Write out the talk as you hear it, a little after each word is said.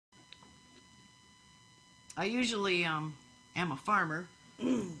I usually am a farmer.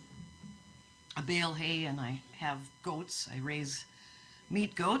 I bale hay and I have goats. I raise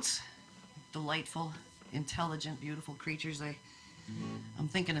meat goats. Delightful, intelligent, beautiful creatures. I'm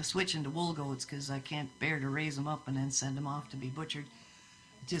thinking of switching to wool goats because I can't bear to raise them up and then send them off to be butchered.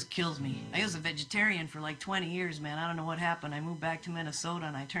 It just kills me. I was a vegetarian for like 20 years, man. I don't know what happened. I moved back to Minnesota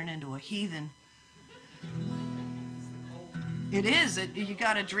and I turned into a heathen. It is. You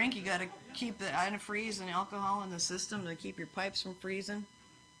got to drink. You got to keep the antifreeze and alcohol in the system to keep your pipes from freezing.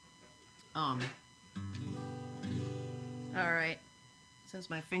 All right. Since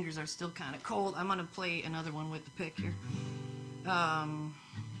my fingers are still kind of cold, I'm going to play another one with the pick here. I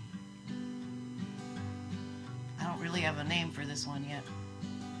don't really have a name for this one yet.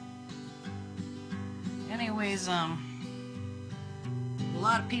 Anyways, a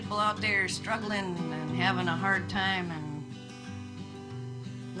lot of people out there struggling and having a hard time, and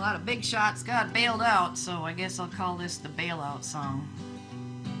a lot of big shots got bailed out, so I guess I'll call this the bailout song.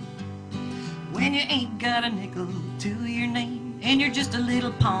 When you ain't got a nickel to your name, and you're just a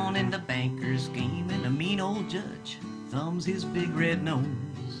little pawn in the banker's game, and a mean old judge thumbs his big red nose,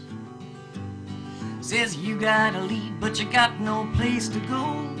 says you got a lead but you got no place to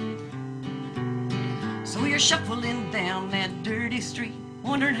go. So you're shuffling down that dirty street,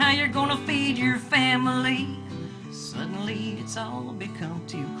 wondering how you're gonna feed your family. Suddenly it's all become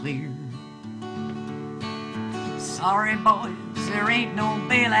too clear. Sorry boys, there ain't no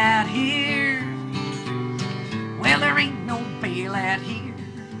bailout here. Well, there ain't no bailout here,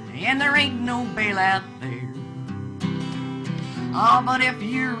 and there ain't no bailout there. Oh, but if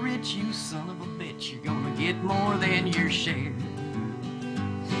you're rich, you son of a bitch, you're gonna get more than your share.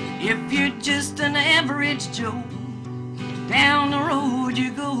 If you're just an average Joe, down the road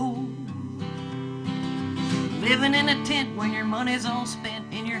you go, living in a tent when your money's all spent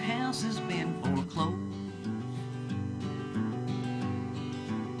and your house has been foreclosed.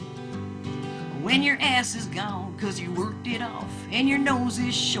 When your ass is gone 'cause you worked it off, and your nose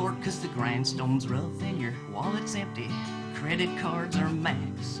is short 'cause the grindstone's rough, and your wallet's empty, credit cards are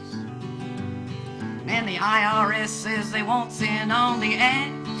maxed, and the IRS says they won't send on the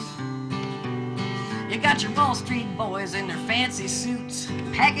axe. You got your Wall Street boys in their fancy suits,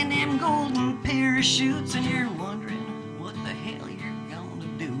 packing them golden parachutes, and you're wondering what the hell you're gonna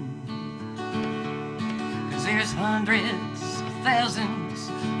do. 'Cause there's hundreds of thousands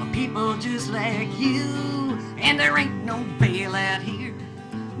of people just like you, and there ain't no bailout here,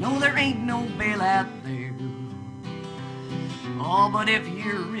 no there ain't no bailout there. Oh, but if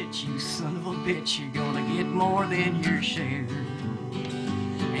you're rich, you son of a bitch, you're gonna get more than your share.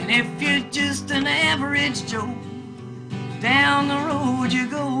 And if you're just an average Joe, down the road you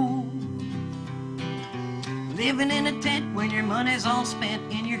go, living in a tent when your money's all spent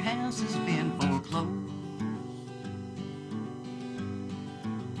and your house has been foreclosed.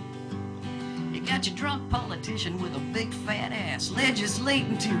 You got your drunk politician with a big fat ass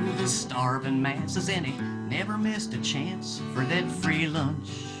legislating to the starving masses, and he never missed a chance for that free lunch.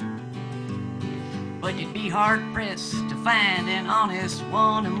 But you'd be hard-pressed to find an honest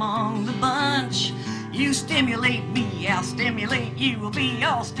one among the bunch. You stimulate me, I'll stimulate you, we'll be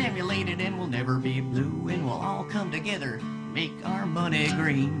all stimulated, and we'll never be blue, and we'll all come together, make our money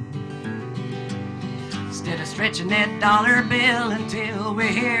green. Instead of stretching that dollar bill until we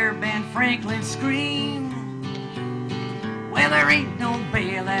hear Ben Franklin scream. Well, there ain't no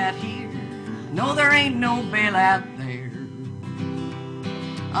bailout here, no there ain't no bailout there.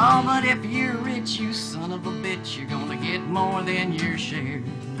 Oh, but if you're rich, you son of a bitch, you're gonna get more than your share.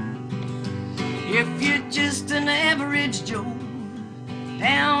 If you're just an average Joe,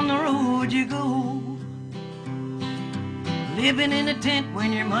 down the road you go, living in a tent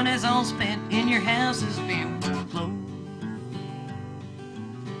when your money's all spent and your house has been foreclosed.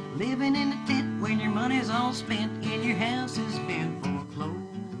 Living in a tent when your money's all spent and your house has been foreclosed.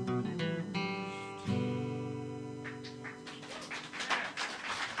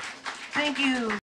 Thank you.